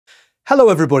Hello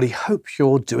everybody, hope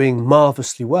you're doing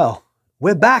marvellously well.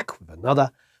 We're back with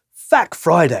another Fact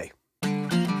Friday.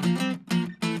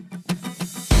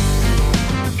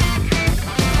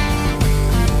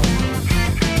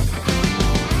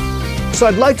 So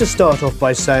I'd like to start off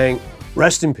by saying,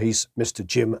 rest in peace, Mr.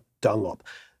 Jim Dunlop.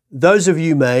 Those of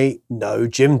you may know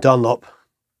Jim Dunlop,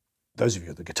 those of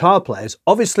you the guitar players,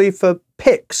 obviously for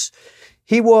picks.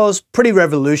 He was pretty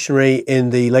revolutionary in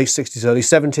the late 60s, early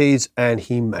 70s, and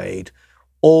he made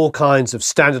all kinds of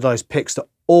standardized picks that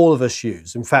all of us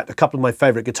use. In fact, a couple of my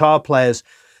favorite guitar players,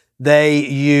 they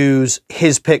use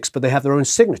his picks, but they have their own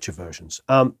signature versions.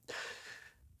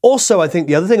 Also, I think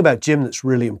the other thing about Jim that's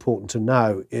really important to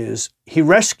know is he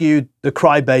rescued the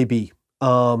Crybaby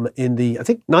in the, I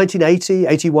think, 1980,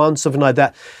 81, something like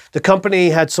that. The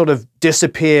company had sort of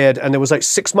disappeared and there was like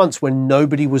 6 months when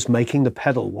nobody was making the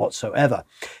pedal whatsoever.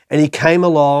 And he came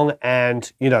along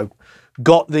and, you know,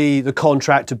 got the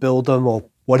contract to build them, or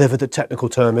whatever the technical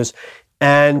term is,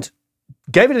 and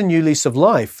gave it a new lease of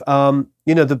life. You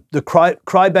know, the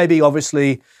Crybaby,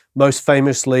 obviously, most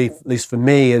famously, at least for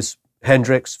me, is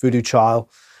Hendrix, Voodoo Child,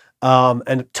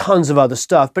 and tons of other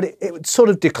stuff. But it sort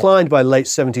of declined by late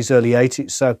 70s, early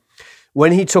 80s. So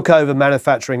when he took over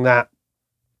manufacturing that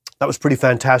was pretty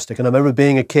fantastic. And I remember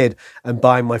being a kid and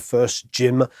buying my first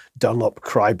Jim Dunlop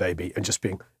Crybaby and just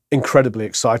being incredibly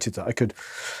excited that I could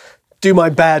do my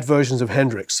bad versions of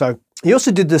Hendrix. So he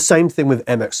also did the same thing with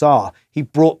MXR. He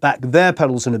brought back their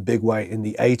pedals in a big way in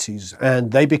the 80s,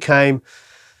 and they became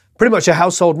pretty much a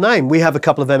household name. We have a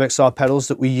couple of MXR pedals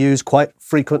that we use quite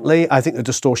frequently. I think the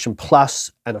Distortion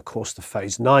Plus and of course the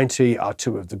Phase 90 are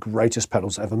two of the greatest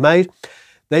pedals ever made.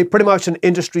 They're pretty much an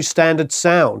industry standard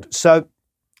sound. So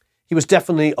he was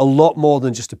definitely a lot more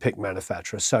than just a pick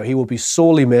manufacturer, so he will be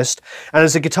sorely missed. And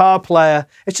as a guitar player,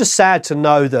 it's just sad to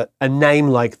know that a name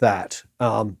like that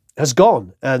has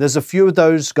gone. There's a few of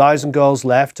those guys and girls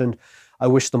left, and I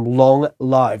wish them long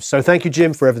lives. So thank you,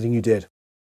 Jim, for everything you did.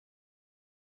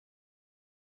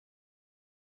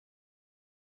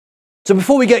 So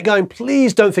before we get going,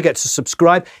 please don't forget to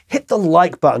subscribe. Hit the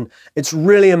like button. It's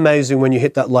really amazing when you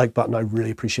hit that like button. I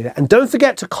really appreciate it. And don't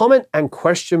forget to comment and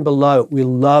question below. We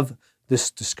love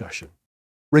this discussion.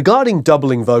 Regarding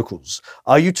doubling vocals,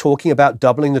 are you talking about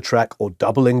doubling the track or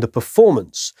doubling the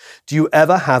performance? Do you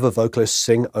ever have a vocalist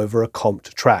sing over a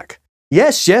comped track?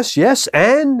 Yes, yes, yes,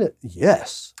 and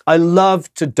yes. I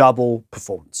love to double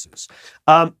performances.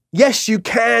 Yes, you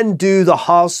can do the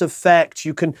Haas effect.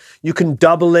 You can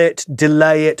double it,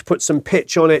 delay it, put some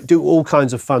pitch on it, do all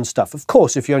kinds of fun stuff. Of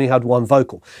course, if you only had one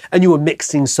vocal and you were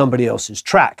mixing somebody else's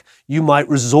track, you might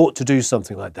resort to do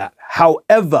something like that.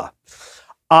 However,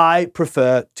 I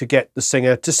prefer to get the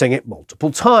singer to sing it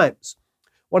multiple times.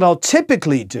 What I'll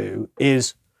typically do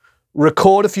is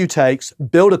record a few takes,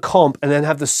 build a comp, and then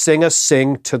have the singer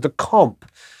sing to the comp,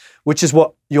 which is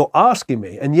what you're asking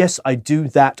me. And yes, I do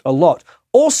that a lot.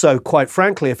 Also, quite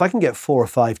frankly, if I can get 4 or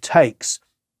 5 takes,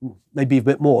 maybe a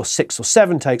bit more, 6 or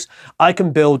 7 takes, I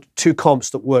can build 2 comps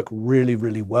that work really,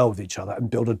 really well with each other and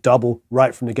build a double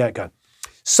right from the get-go.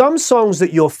 Some songs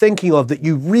that you're thinking of that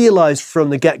you realize from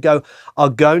the get-go are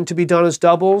going to be done as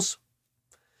doubles,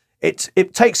 it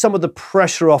takes some of the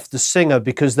pressure off the singer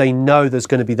because they know there's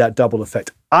going to be that double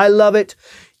effect. I love it.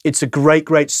 It's a great,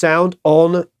 great sound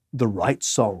on the right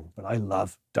song, but I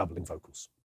love doubling vocals.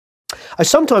 I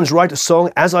sometimes write a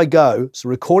song as I go, so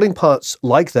recording parts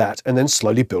like that and then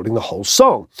slowly building the whole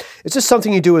song. Is this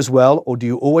something you do as well, or do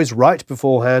you always write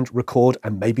beforehand, record,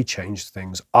 and maybe change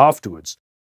things afterwards?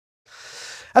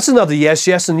 That's another yes,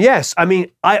 yes, and yes. I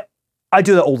mean, I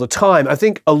do that all the time. I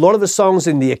think a lot of the songs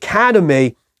in the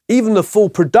Academy, even the full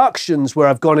productions where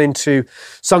I've gone into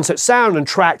Sunset Sound and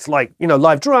tracked, like, you know,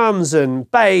 live drums and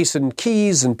bass and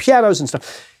keys and pianos and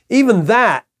stuff, even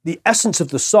that, the essence of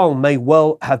the song may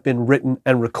well have been written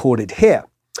and recorded here.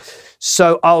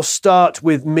 So I'll start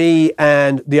with me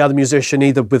and the other musician,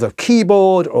 either with a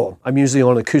keyboard or I'm usually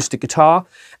on acoustic guitar,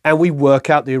 and we work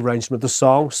out the arrangement of the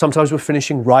song. Sometimes we're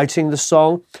finishing writing the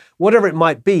song, whatever it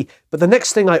might be. But the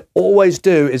next thing I always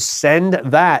do is send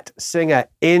that singer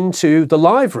into the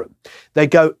live room. They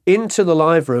go into the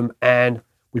live room and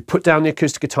we put down the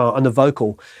acoustic guitar and the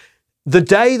vocal the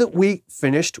day that we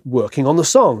finished working on the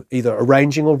song, either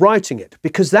arranging or writing it,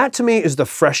 because that to me is the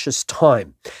freshest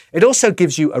time. It also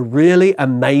gives you a really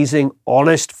amazing,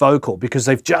 honest vocal because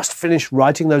they've just finished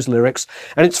writing those lyrics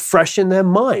and it's fresh in their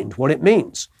mind what it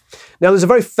means. Now, there's a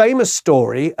very famous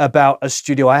story about a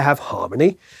studio I have,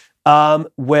 Harmony,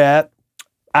 where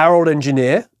our old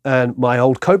engineer and my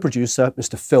old co-producer,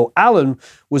 Mr. Phil Allen,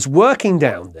 was working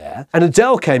down there, and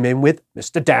Adele came in with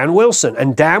Mr. Dan Wilson,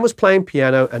 and Dan was playing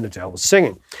piano and Adele was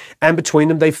singing. And between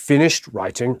them, they finished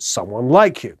writing Someone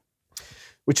Like You,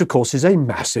 which of course is a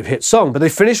massive hit song, but they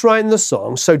finished writing the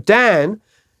song. So Dan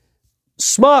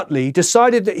smartly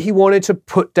decided that he wanted to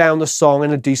put down the song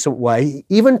in a decent way. He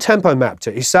even tempo mapped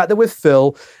it. He sat there with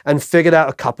Phil and figured out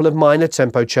a couple of minor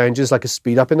tempo changes, like a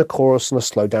speed up in the chorus and a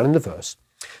slow down in the verse.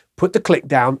 Put the click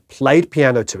down, played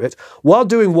piano to it. While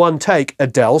doing one take,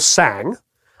 Adele sang.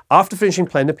 After finishing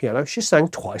playing the piano, she sang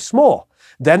twice more.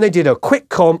 Then they did a quick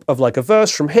comp of like a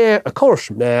verse from here, a chorus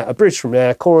from there, a bridge from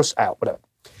there, chorus out, whatever.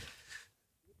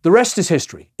 The rest is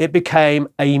history. It became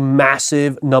a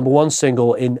massive #1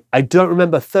 single in, I don't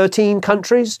remember, 13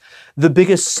 countries. The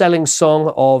biggest selling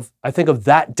song of, I think, of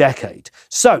that decade.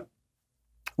 So,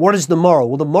 what is the moral?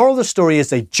 Well, the moral of the story is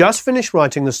they just finished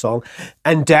writing the song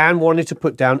and Dan wanted to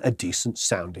put down a decent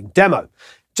sounding demo.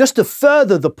 Just to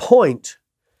further the point,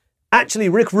 actually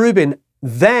Rick Rubin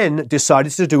then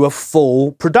decided to do a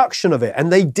full production of it.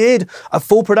 And they did a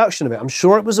full production of it. I'm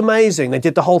sure it was amazing. They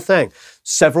did the whole thing.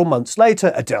 Several months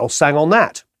later, Adele sang on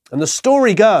that. And the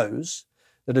story goes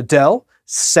that Adele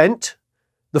sent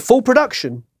the full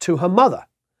production to her mother.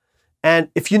 And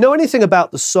if you know anything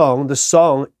about the song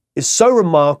is so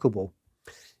remarkable.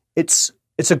 It's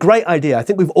a great idea. I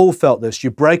think we've all felt this.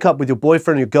 You break up with your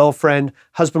boyfriend, your girlfriend,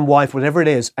 husband, wife, whatever it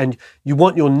is, and you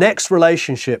want your next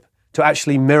relationship to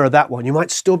actually mirror that one. You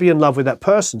might still be in love with that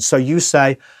person. So you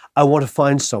say, I want to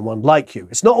find someone like you.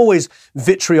 It's not always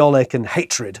vitriolic and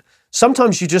hatred.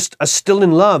 Sometimes you just are still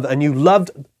in love and you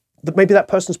loved maybe that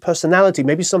person's personality,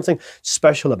 maybe something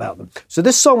special about them. So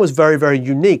this song was very, very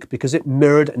unique because it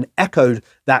mirrored and echoed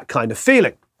that kind of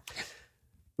feeling.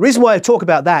 The reason why I talk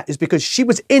about that is because she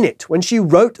was in it. When she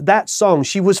wrote that song,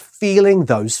 she was feeling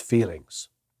those feelings.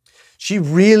 She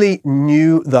really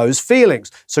knew those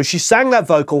feelings. So she sang that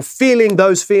vocal, feeling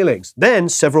those feelings. Then,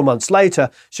 several months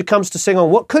later, she comes to sing on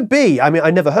what could be, I mean,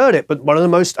 I never heard it, but one of the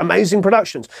most amazing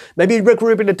productions. Maybe Rick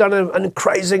Rubin had done a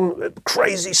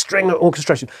crazy string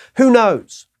orchestration. Who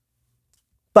knows?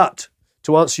 But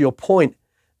to answer your point,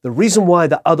 the reason why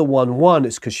the other one won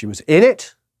is because she was in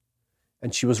it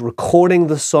and she was recording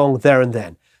the song there and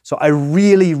then. So I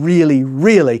really, really,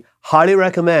 really highly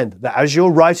recommend that as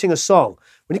you're writing a song,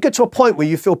 when you get to a point where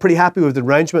you feel pretty happy with the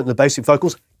arrangement and the basic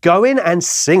vocals, go in and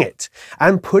sing it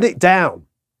and put it down.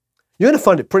 You're going to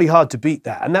find it pretty hard to beat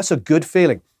that, and that's a good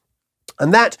feeling.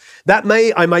 And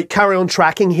I might carry on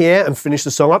tracking here and finish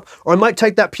the song up, or I might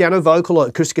take that piano vocal or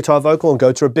acoustic guitar vocal and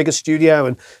go to a bigger studio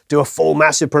and do a full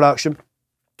massive production.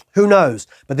 Who knows?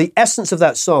 But the essence of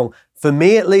that song, for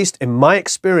me at least, in my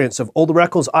experience of all the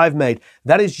records I've made,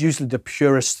 that is usually the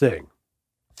purest thing.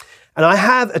 And I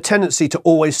have a tendency to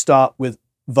always start with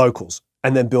vocals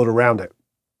and then build around it.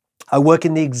 I work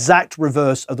in the exact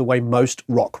reverse of the way most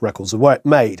rock records are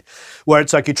made, where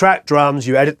it's like you track drums,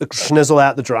 you edit the schnizzle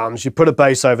out the drums, you put a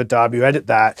bass overdub, you edit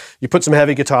that, you put some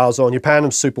heavy guitars on, you pan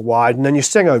them super wide, and then you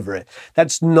sing over it.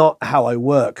 That's not how I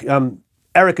work.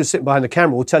 Eric, who's sitting behind the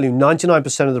camera, will tell you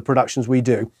 99% of the productions we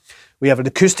do, we have an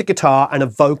acoustic guitar and a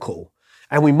vocal.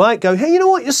 And we might go, hey, you know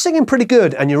what? You're singing pretty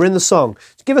good and you're in the song.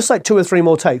 Give us like 2 or 3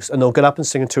 more takes, and they'll get up and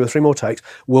sing in 2 or 3 more takes.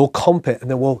 We'll comp it and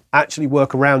then we'll actually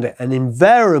work around it. And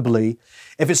invariably,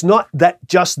 if it's not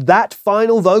just that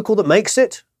final vocal that makes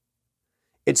it,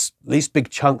 it's at least big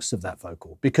chunks of that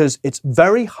vocal, because it's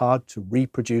very hard to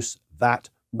reproduce that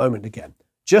moment again.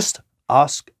 Just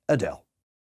ask Adele.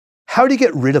 How do you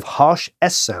get rid of harsh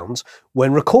S sounds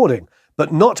when recording,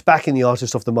 but not backing the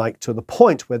artist off the mic to the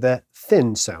point where they're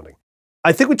thin sounding?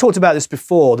 I think we talked about this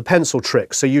before, the pencil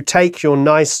trick. So you take your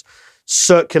nice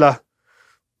circular,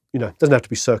 it doesn't have to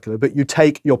be circular, but you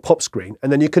take your pop screen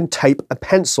and then you can tape a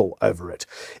pencil over it.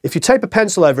 If you tape a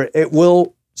pencil over it, it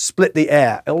will split the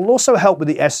air. It will also help with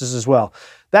the S's as well.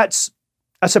 That's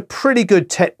a pretty good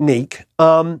technique.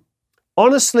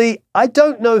 Honestly, I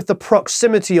don't know if the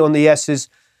proximity on the S's,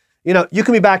 you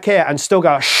can be back here and still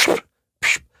go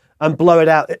and blow it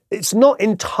out. It's not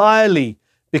entirely,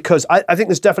 because I think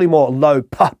there's definitely more low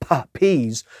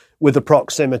P's with the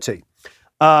proximity.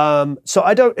 So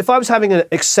if I was having an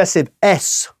excessive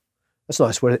S, that's a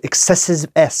nice word, excessive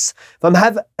S.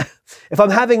 If I'm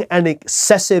having an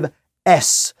excessive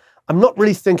S, I'm not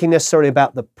really thinking necessarily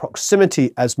about the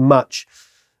proximity as much.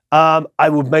 I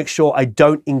would make sure I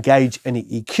don't engage any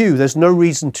EQ. There's no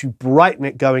reason to brighten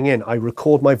it going in. I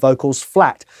record my vocals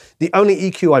flat. The only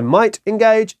EQ I might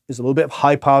engage is a little bit of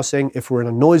high passing. If we're in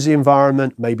a noisy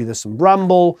environment, maybe there's some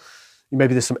rumble.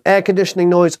 Maybe there's some air conditioning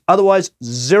noise. Otherwise,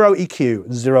 zero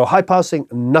EQ, zero high passing,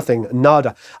 nothing,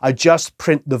 nada. I just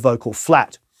print the vocal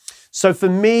flat. So for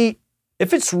me,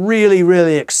 if it's really,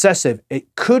 really excessive,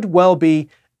 it could well be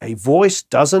a voice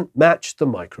doesn't match the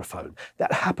microphone.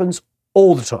 That happens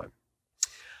all the time.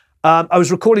 I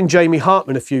was recording Jamie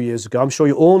Hartman a few years ago. I'm sure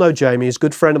you all know Jamie. He's a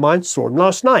good friend of mine. Saw him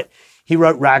last night. He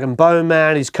wrote Rag and Bone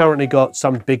Man. He's currently got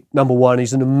some big #1.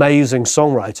 He's an amazing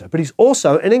songwriter, but he's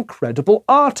also an incredible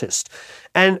artist.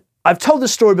 And I've told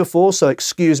this story before, so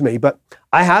excuse me, but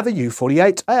I have a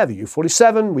U48, I have a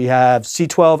U47, we have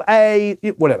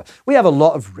C12A, whatever. We have a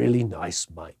lot of really nice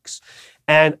mics.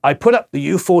 And I put up the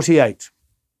U48.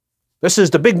 This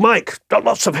is the big mic, got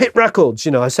lots of hit records.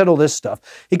 You know, I said all this stuff.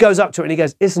 He goes up to it and he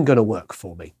goes, isn't going to work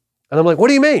for me. And I'm like, what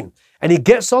do you mean? And he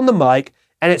gets on the mic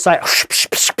and it's like,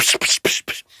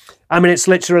 I mean, it's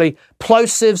literally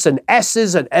plosives and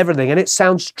S's and everything. And it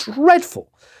sounds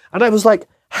dreadful. And I was like,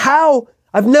 how?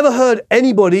 I've never heard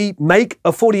anybody make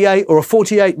a 48 or a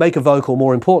 48 make a vocal,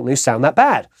 more importantly, sound that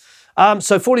bad.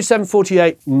 So 47,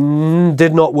 48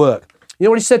 did not work. You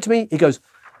know what he said to me? He goes,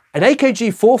 an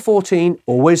AKG 414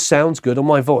 always sounds good on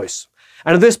my voice.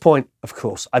 And at this point, of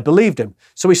course, I believed him.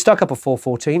 So we stuck up a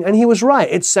 414 and he was right.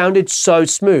 It sounded so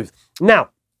smooth. Now,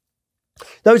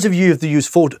 those of you that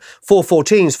use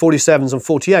 414s, 47s and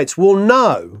 48s will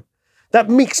know that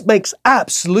makes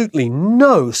absolutely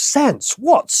no sense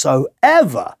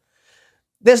whatsoever.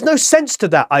 There's no sense to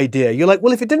that idea. You're like,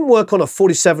 well, if it didn't work on a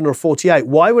 47 or a 48,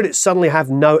 why would it suddenly have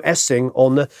no S-ing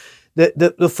on the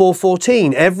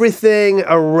 414? Everything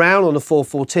around on the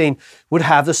 414 would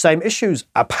have the same issues,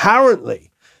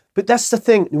 apparently. But that's the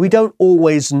thing, we don't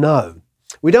always know.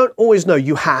 We don't always know.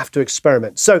 You have to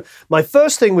experiment. So my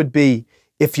first thing would be,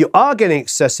 if you are getting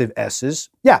excessive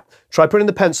S's, yeah, try putting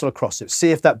the pencil across it.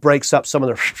 See if that breaks up some of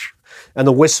the and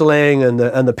the whistling and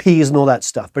the P's and all that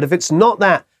stuff. But if it's not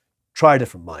that, try a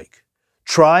different mic.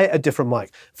 Try a different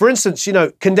mic. For instance, you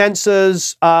know,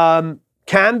 condensers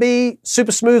can be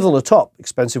super smooth on the top.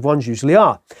 Expensive ones usually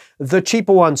are. The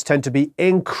cheaper ones tend to be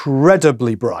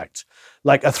incredibly bright.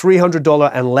 Like a $300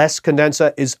 and less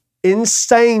condenser is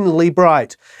insanely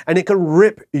bright and it can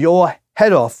rip your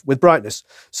head off with brightness.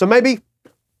 So maybe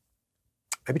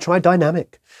try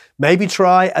dynamic. Maybe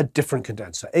try a different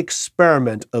condenser.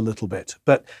 Experiment a little bit.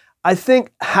 But I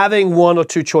think having one or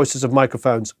two choices of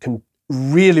microphones can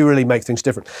really, really make things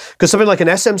different. Because something like an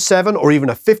SM7 or even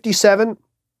a 57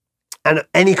 and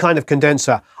any kind of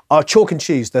condenser are chalk and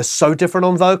cheese. They're so different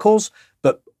on vocals,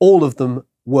 but all of them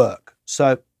work.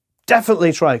 So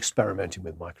definitely try experimenting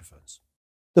with microphones.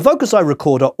 The vocals I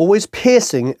record are always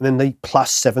piercing and in the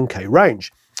plus 7K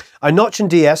range. I notch and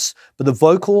DS, but the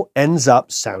vocal ends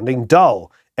up sounding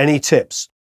dull. Any tips?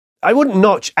 I wouldn't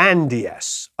notch and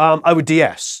DS. I would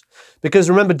DS. Because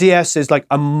remember, DS is like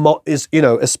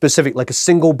a specific, like a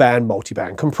single band,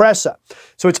 multi-band compressor.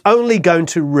 So it's only going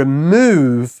to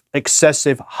remove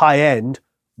excessive high end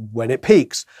when it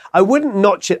peaks. I wouldn't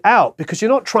notch it out because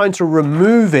you're not trying to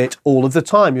remove it all of the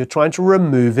time. You're trying to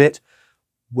remove it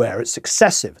where it's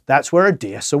excessive. That's where a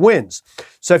de-esser wins.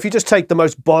 So if you just take the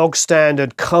most bog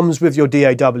standard, comes with your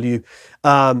DAW,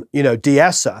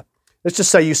 de-esser, let's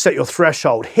just say you set your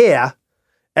threshold here.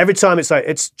 Every time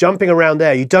it's jumping around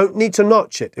there, you don't need to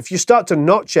notch it. If you start to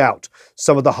notch out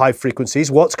some of the high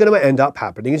frequencies, what's going to end up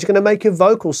happening is you're going to make your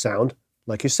vocal sound,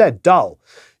 like you said, dull.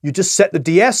 You just set the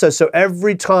de-esser so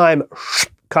every time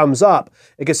comes up,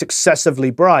 it gets excessively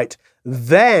bright.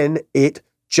 Then it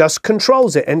just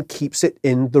controls it and keeps it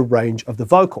in the range of the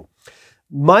vocal.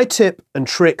 My tip and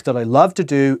trick that I love to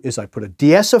do is I put a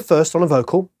de-esser first on a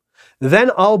vocal,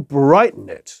 then I'll brighten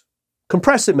it.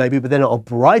 Compress it maybe, but then I'll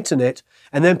brighten it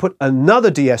and then put another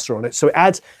de-esser on it. So it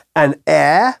adds an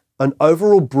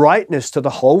overall brightness to the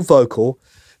whole vocal,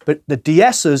 but the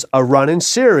de-essers are run in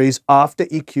series after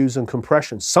EQs and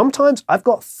compression. Sometimes I've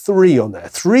got 3 on there,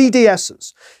 3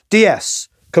 de-essers. DS,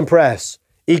 compress,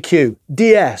 EQ,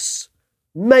 DS,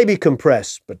 maybe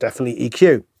compress, but definitely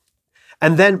EQ.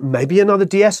 And then maybe another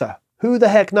de-esser. Who the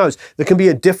heck knows? There can be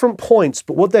at different points,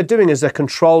 but what they're doing is they're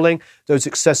controlling those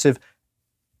excessive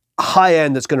high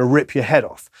end that's going to rip your head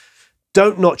off.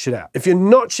 Don't notch it out. If you're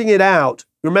notching it out,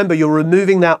 remember you're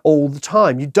removing that all the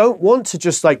time. You don't want to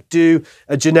just like do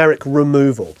a generic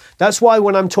removal. That's why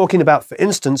when I'm talking about, for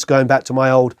instance, going back to my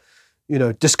old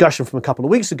discussion from a couple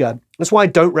of weeks ago, that's why I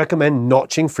don't recommend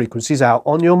notching frequencies out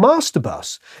on your master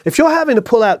bus. If you're having to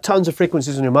pull out tons of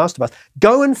frequencies on your master bus,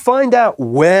 go and find out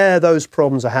where those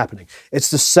problems are happening.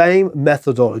 It's the same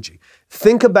methodology.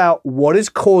 Think about what is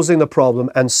causing the problem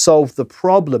and solve the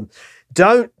problem.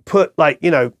 Don't put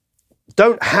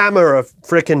don't hammer a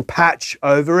freaking patch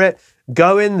over it.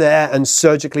 Go in there and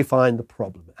surgically find the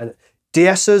problem. And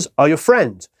de-essers are your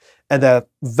friend. And they're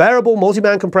variable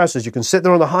multi-band compressors. You can sit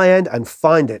there on the high end and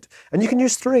find it. And you can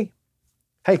use 3.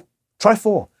 Hey, try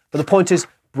 4. But the point is,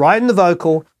 brighten the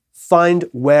vocal, find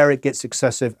where it gets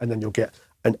excessive, and then you'll get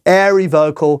an airy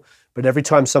vocal. But every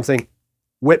time something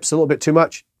whips a little bit too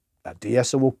much, that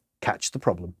de-esser will catch the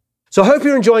problem. So I hope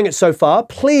you're enjoying it so far.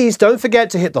 Please don't forget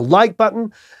to hit the like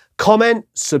button, comment,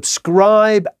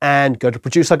 subscribe, and go to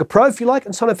Produce Like a Pro if you like,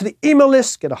 and sign up for the email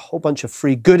list, get a whole bunch of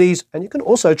free goodies, and you can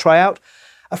also try out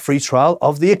a free trial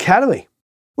of the Academy.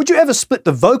 Would you ever split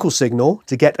the vocal signal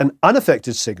to get an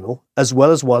unaffected signal, as well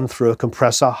as one through a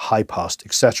compressor, high pass,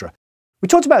 etc.? We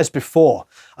talked about this before.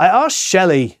 I asked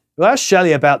Shelley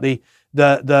about the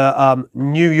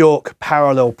New York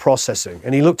parallel processing,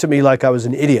 and he looked at me like I was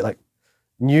an idiot, like,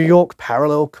 New York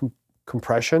parallel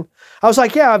compression? I was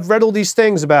like, yeah, I've read all these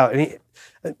things about it.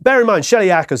 Bear in mind, Shelley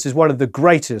Ackers is one of the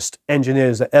greatest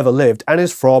engineers that ever lived and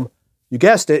is from, you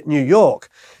guessed it, New York,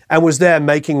 and was there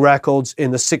making records in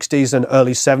the 60s and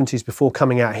early 70s before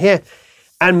coming out here,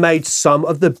 and made some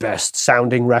of the best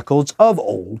sounding records of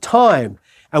all time.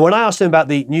 And when I asked him about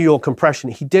the New York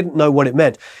compression, he didn't know what it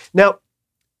meant. Now,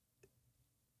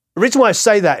 the reason why I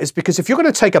say that is because if you're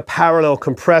going to take a parallel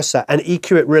compressor and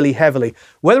EQ it really heavily,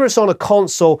 whether it's on a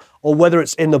console or whether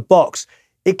it's in the box,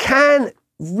 it can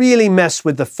really mess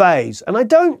with the phase. And I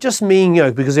don't just mean,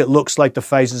 because it looks like the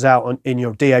phase is out in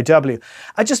your DAW.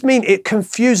 I just mean it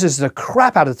confuses the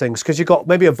crap out of things because you've got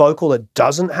maybe a vocal that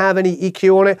doesn't have any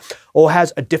EQ on it or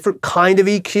has a different kind of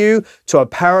EQ to a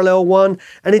parallel one.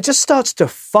 And it just starts to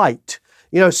fight.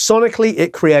 Sonically,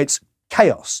 it creates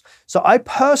chaos. So I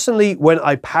personally, when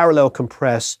I parallel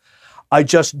compress, I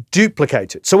just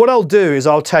duplicate it. So what I'll do is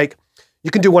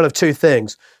you can do one of 2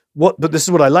 things. But this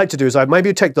is what I like to do is I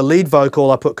maybe take the lead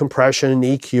vocal, I put compression and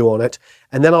EQ on it,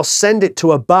 and then I'll send it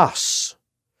to a bus.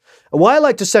 And why I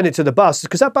like to send it to the bus is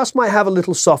because that bus might have a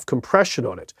little soft compression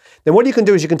on it. Then what you can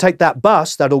do is you can take that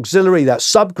bus, that auxiliary, that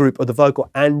subgroup of the vocal,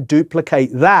 and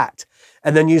duplicate that.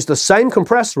 And then use the same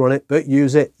compressor on it, but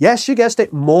use it, yes, you guessed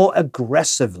it, more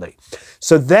aggressively.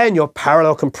 So then you're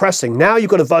parallel compressing. Now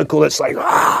you've got a vocal that's like,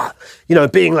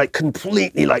 being like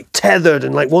completely like tethered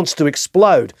and like wants to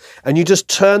explode. And you just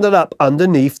turn that up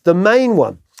underneath the main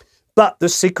one. But the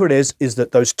secret is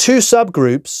that those 2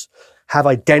 subgroups have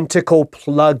identical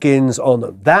plugins on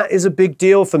them. That is a big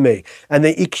deal for me. And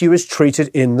the EQ is treated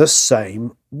in the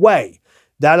same way.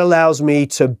 That allows me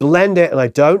to blend it, and I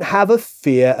don't have a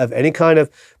fear of any kind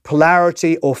of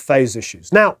polarity or phase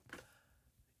issues. Now,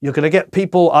 you're going to get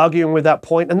people arguing with that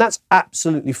point, and that's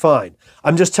absolutely fine.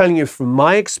 I'm just telling you from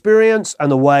my experience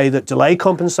and the way that delay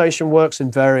compensation works in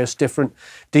various different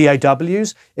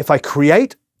DAWs. If I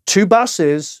create 2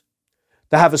 buses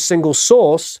that have a single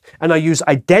source, and I use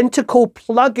identical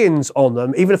plugins on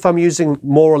them, even if I'm using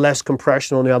more or less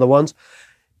compression on the other ones,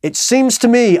 it seems to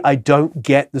me I don't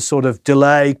get the sort of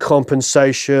delay,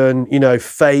 compensation,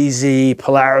 phasey,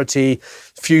 polarity,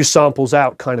 few samples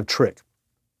out kind of trick.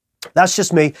 That's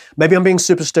just me. Maybe I'm being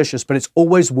superstitious, but it's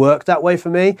always worked that way for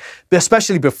me,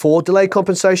 especially before delay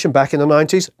compensation back in the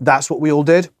 90s. That's what we all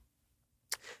did.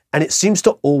 And it seems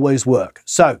to always work.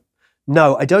 So,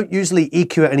 no, I don't usually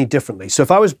EQ it any differently. So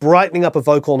if I was brightening up a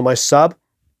vocal on my sub,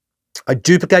 I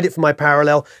duplicate it for my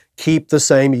parallel, keep the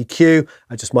same EQ.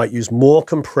 I just might use more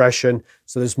compression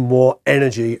so there's more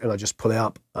energy, and I just pull it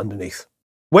up underneath.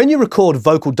 When you record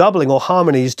vocal doubling or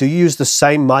harmonies, do you use the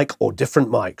same mic or different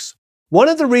mics? One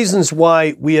of the reasons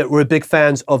why we're big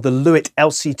fans of the Lewitt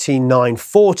LCT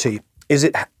 940 is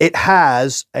it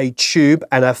has a tube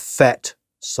and a FET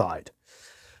side.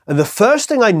 And the first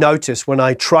thing I noticed when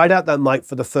I tried out that mic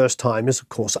for the first time is, of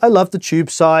course, I love the tube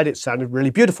side. It sounded really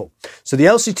beautiful. So the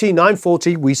LCT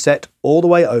 940, we set all the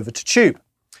way over to tube.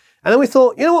 And then we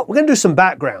thought, you know what, we're going to do some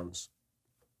backgrounds.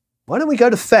 Why don't we go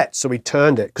to FET? So we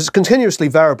turned it, because it's continuously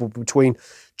variable between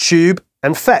tube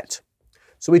and FET.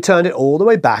 So we turned it all the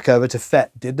way back over to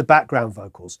FET, did the background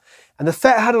vocals. And the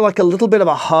FET had like a little bit of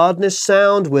a hardness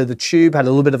sound, where the tube had a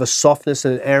little bit of a softness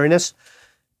and an airiness.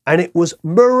 And it was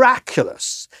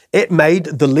miraculous. It made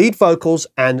the lead vocals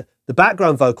and the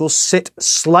background vocals sit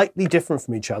slightly different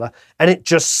from each other, and it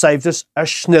just saved us a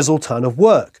schnizzle ton of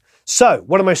work. So,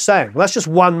 what am I saying? Well, that's just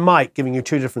one mic giving you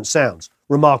 2 different sounds.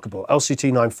 Remarkable, LCT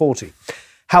 940.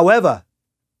 However,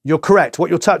 you're correct. What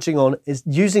you're touching on is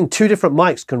using 2 different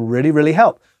mics can really, really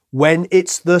help when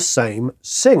it's the same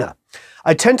singer.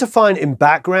 I tend to find in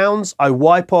backgrounds, I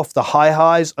wipe off the high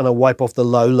highs and I wipe off the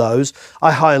low lows.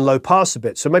 I high and low pass a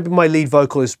bit. So maybe my lead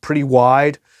vocal is pretty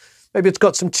wide Maybe it's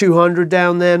got some 200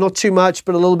 down there, not too much,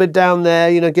 but a little bit down there,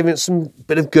 you know, giving it some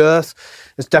bit of girth.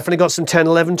 It's definitely got some 10,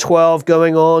 11, 12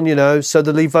 going on, you know, so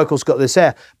the lead vocal's got this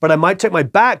air. But I might take my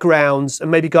backgrounds and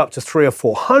maybe go up to 300 or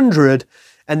 400,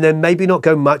 and then maybe not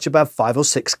go much above 5 or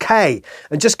 6K,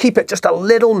 and just keep it just a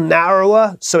little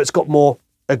narrower so it's got more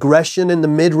aggression in the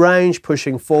mid-range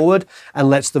pushing forward and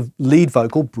lets the lead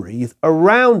vocal breathe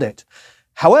around it.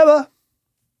 However,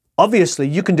 obviously,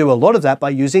 you can do a lot of that by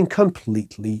using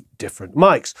completely different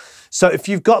mics. So if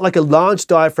you've got like a large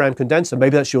diaphragm condenser,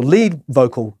 maybe that's your lead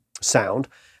vocal sound,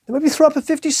 then maybe throw up a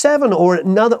 57 or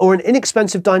an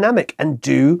inexpensive dynamic and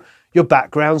do your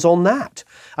backgrounds on that.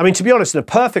 I mean, to be honest, in a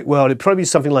perfect world, it'd probably be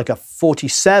something like a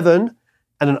 47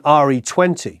 and an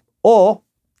RE20. Or,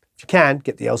 if you can,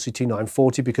 get the LCT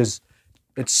 940 because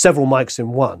it's several mics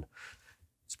in one.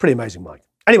 It's a pretty amazing mic.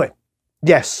 Anyway,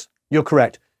 yes, you're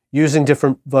correct. Using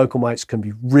different vocal mics can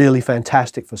be really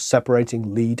fantastic for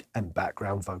separating lead and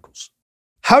background vocals.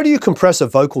 How do you compress a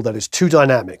vocal that is too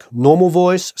dynamic? Normal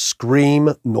voice,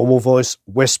 scream, normal voice,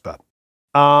 whisper.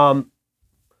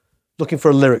 Looking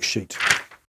for a lyric sheet.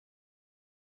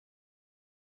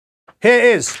 Here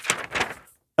is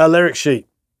a lyric sheet.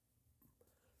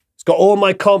 It's got all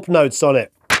my comp notes on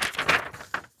it.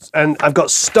 And I've got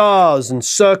stars and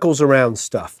circles around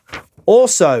stuff.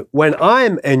 Also, when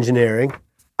I'm engineering,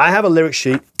 I have a lyric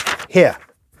sheet here.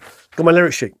 Got my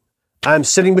lyric sheet. I'm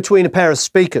sitting between a pair of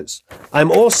speakers.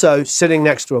 I'm also sitting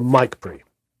next to a mic pre.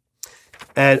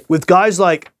 And with guys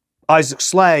like Isaac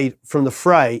Slade from The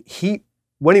Fray,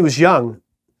 when he was young,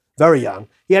 very young,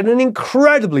 he had an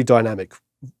incredibly dynamic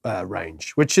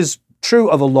range, which is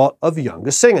true of a lot of younger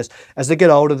singers. As they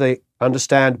get older, they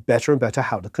understand better and better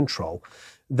how to control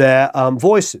their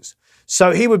voices.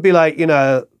 So he would be like, you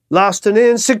know, lost and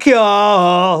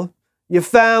insecure, you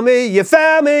found me, you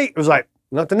found me. It was like,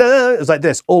 it was like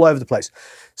this, all over the place.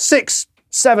 6,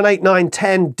 7, 8, 9,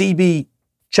 10 dB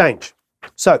change.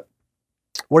 So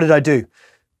what did I do?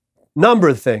 Number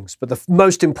of things, but the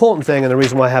most important thing, and the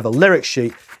reason why I have a lyric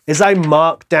sheet, is I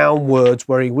marked down words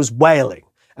where he was wailing.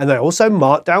 And then I also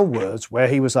marked down words where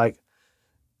he was like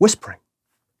whispering.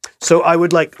 So I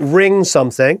would like ring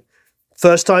something,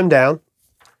 first time down,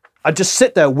 I'd just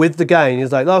sit there with the gain.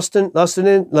 He's like, lost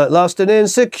and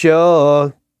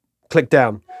insecure, click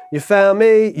down. You found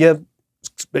me, you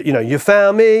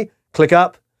found me, click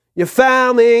up, you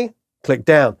found me, click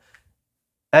down.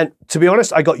 And to be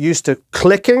honest, I got used to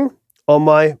clicking on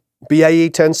my BAE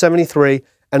 1073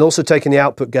 and also taking the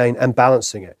output gain and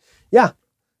balancing it. Yeah,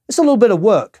 it's a little bit of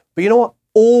work, but you know what?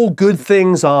 All good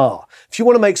things are. If you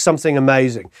want to make something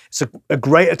amazing, it's a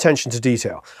great attention to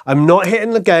detail. I'm not hitting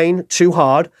the gain too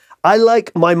hard. I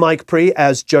like my mic pre,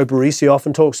 as Joe Barresi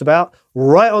often talks about,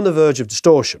 right on the verge of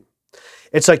distortion.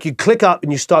 It's like you click up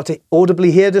and you start to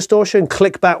audibly hear distortion,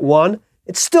 click back one,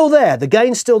 it's still there, the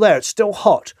gain's still there, it's still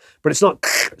hot, but it's not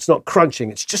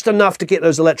crunching. It's just enough to get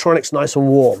those electronics nice and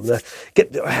warm,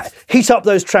 heat up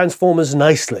those transformers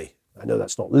nicely. I know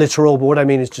that's not literal, but what I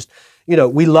mean is just, you know,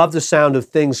 we love the sound of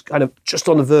things kind of just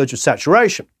on the verge of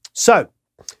saturation. So,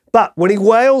 but when he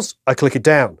wails, I click it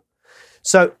down.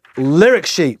 So lyric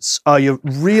sheets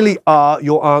really are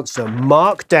your answer.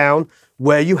 Mark down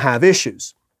where you have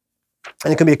issues.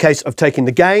 And it can be a case of taking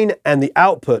the gain and the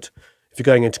output, if you're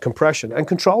going into compression, and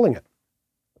controlling it.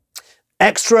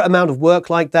 Extra amount of work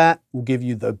like that will give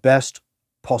you the best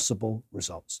possible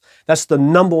results. That's the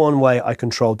 #1 way I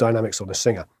control dynamics on a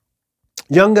singer.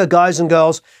 Younger guys and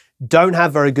girls don't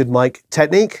have very good mic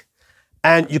technique,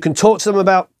 and you can talk to them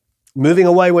about moving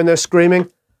away when they're screaming,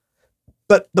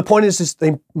 but the point is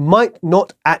they might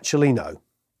not actually know.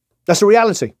 That's a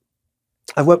reality.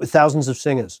 I've worked with thousands of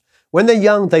singers. When they're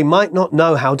young, they might not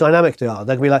know how dynamic they are.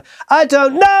 They can be like, I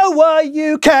don't know why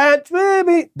you can't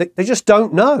be. They just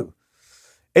don't know.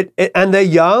 And they're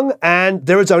young, and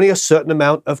there is only a certain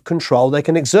amount of control they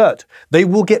can exert. They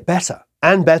will get better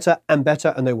and better and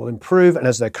better, and they will improve. And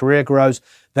as their career grows,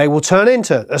 they will turn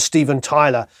into a Steven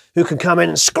Tyler who can come in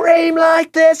and scream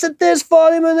like this at this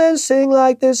volume and then sing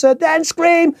like this and then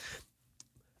scream.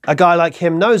 A guy like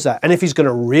him knows that. And if he's going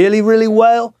to really, really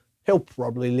wail, he'll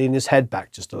probably lean his head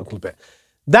back just a little bit.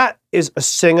 That is a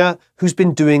singer who's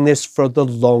been doing this for the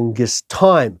longest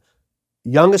time.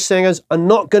 Younger singers are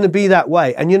not going to be that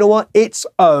way. And you know what? It's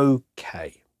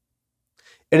okay.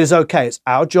 It is okay. It's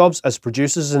our jobs as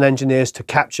producers and engineers to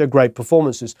capture great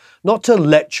performances, not to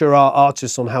lecture our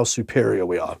artists on how superior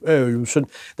we are. Oh, you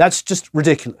shouldn't. That's just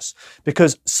ridiculous,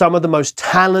 because some of the most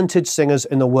talented singers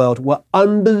in the world were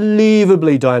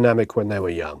unbelievably dynamic when they were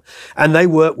young. And they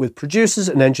worked with producers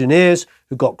and engineers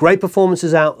who got great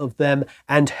performances out of them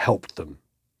and helped them.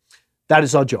 That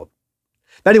is our job.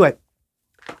 Anyway,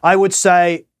 I would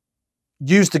say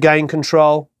use the gain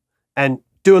control and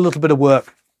do a little bit of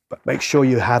work, but make sure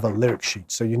you have a lyric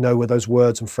sheet so you know where those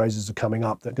words and phrases are coming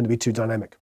up. They're going to be too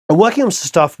dynamic. And working on some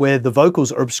stuff where the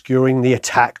vocals are obscuring the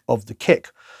attack of the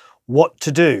kick. What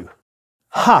to do?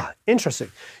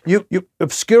 Interesting. You're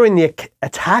obscuring the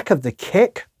attack of the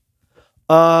kick.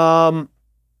 Those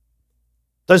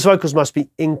vocals must be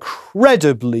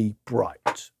incredibly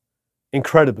bright.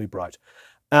 Incredibly bright.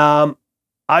 I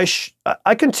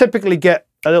can typically get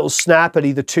a little snap at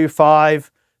either 2.5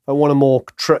 if I want a more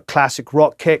classic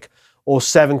rock kick, or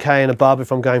 7K and above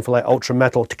if I'm going for like ultra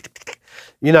metal.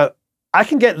 You know, I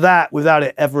can get that without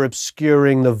it ever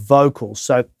obscuring the vocal.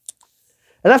 So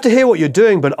I'd have to hear what you're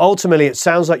doing, but ultimately it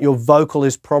sounds like your vocal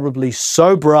is probably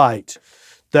so bright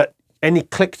that any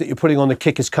click that you're putting on the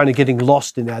kick is kind of getting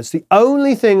lost in there. It's the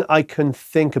only thing I can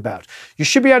think about. You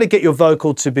should be able to get your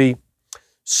vocal to be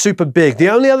super big. The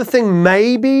only other thing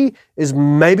maybe is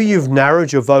maybe you've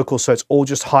narrowed your vocal so it's all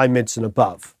just high mids and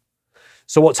above.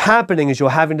 So what's happening is you're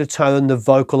having to tone the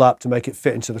vocal up to make it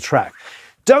fit into the track.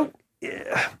 Don't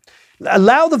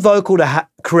allow the vocal to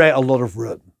create a lot of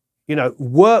room. You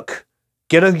know,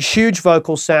 get a huge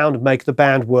vocal sound and make the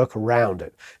band work around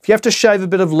it. If you have to shave a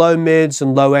bit of low mids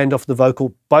and low end off the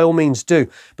vocal, by all means do.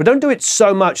 But don't do it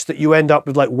so much that you end up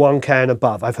with like 1K and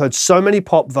above. I've heard so many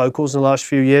pop vocals in the last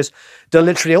few years, they're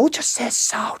literally all just says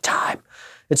so time.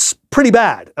 It's pretty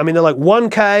bad. I mean, they're like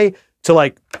 1K to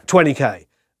like 20K.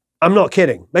 I'm not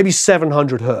kidding. Maybe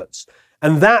 700 hertz.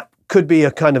 And that could be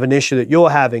a kind of an issue that you're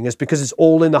having, is because it's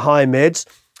all in the high mids.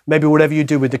 Maybe whatever you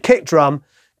do with the kick drum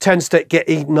tends to get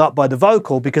eaten up by the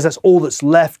vocal because that's all that's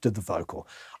left of the vocal.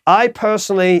 I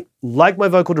personally like my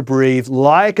vocal to breathe,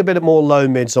 like a bit more low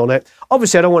mids on it.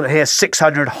 Obviously, I don't want to hear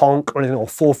 600 honk or anything, or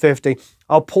 450.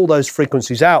 I'll pull those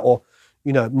frequencies out, or,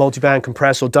 you know, multiband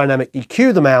compress or dynamic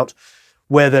EQ them out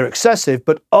where they're excessive.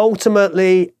 But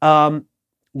ultimately,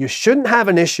 you shouldn't have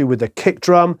an issue with a kick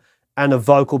drum and a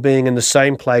vocal being in the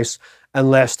same place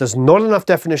unless there's not enough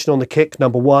definition on the kick,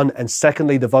 number one, and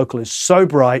secondly, the vocal is so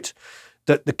bright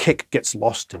that the kick gets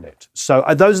lost in it. So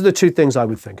those are the two things I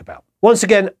would think about. Once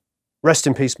again, rest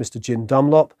in peace, Mr. Jim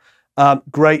Dunlop.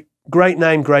 Great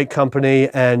name, great company,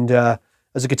 and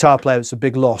as a guitar player, it's a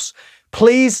big loss.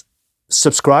 Please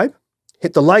subscribe,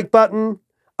 hit the like button,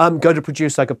 go to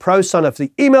Produce Like a Pro, sign up for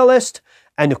the email list,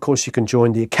 and of course you can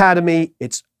join the Academy.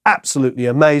 It's absolutely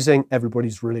amazing.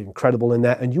 Everybody's really incredible in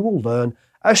there, and you will learn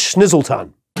a schnizzle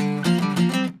ton.